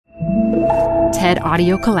TED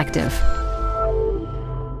Audio Collective.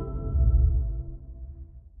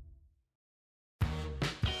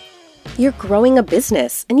 You're growing a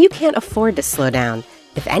business, and you can't afford to slow down.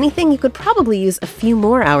 If anything, you could probably use a few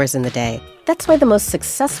more hours in the day. That's why the most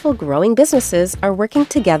successful growing businesses are working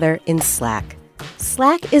together in Slack.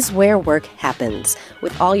 Slack is where work happens,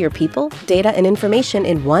 with all your people, data, and information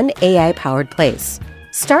in one AI-powered place.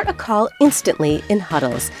 Start a call instantly in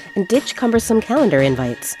huddles and ditch cumbersome calendar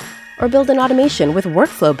invites. Or build an automation with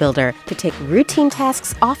Workflow Builder to take routine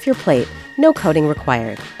tasks off your plate. No coding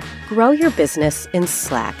required. Grow your business in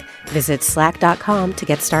Slack. Visit slack.com to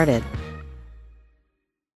get started.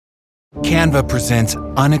 Canva presents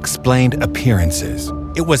Unexplained Appearances.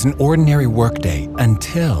 It was an ordinary workday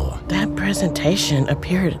until... That presentation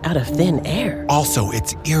appeared out of thin air. Also,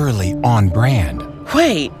 it's eerily on brand.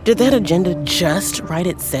 Wait, did that agenda just write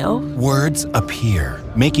itself? Words appear,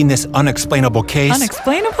 making this unexplainable case...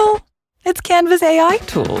 Unexplainable? It's Canva's AI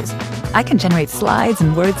tools. I can generate slides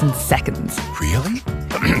and words in seconds. Really?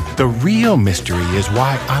 The real mystery is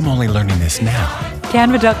why I'm only learning this now.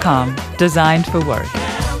 Canva.com, designed for work.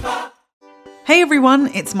 Hey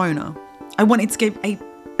everyone, it's Mona. I wanted to give a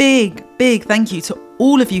big thank you to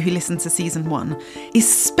all of you who listened to season 1,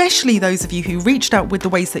 especially those of you who reached out with the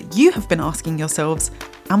ways that you have been asking yourselves,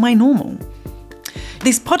 am I normal?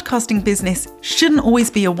 This podcasting business shouldn't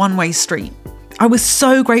always be a one-way street. I was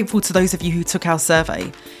so grateful to those of you who took our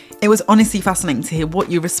survey. It was honestly fascinating to hear what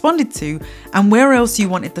you responded to and where else you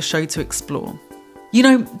wanted the show to explore. You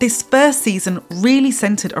know, this first season really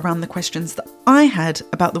centred around the questions that I had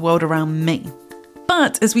about the world around me.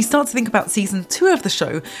 But as we start to think about season 2 of the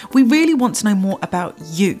show, we really want to know more about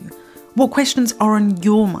you. What questions are on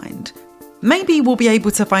your mind? Maybe we'll be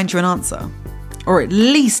able to find you an answer, or at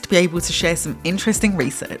least be able to share some interesting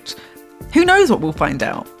research. Who knows what we'll find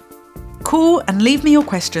out? Call and leave me your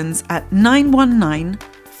questions at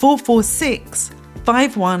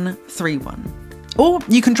 919-446-5131. Or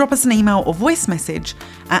you can drop us an email or voice message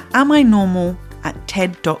at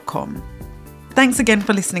aminormal@ted.com. Thanks again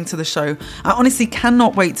for listening to the show. I honestly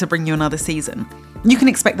cannot wait to bring you another season. You can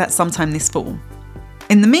expect that sometime this fall.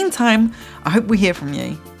 In the meantime, I hope we hear from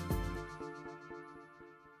you.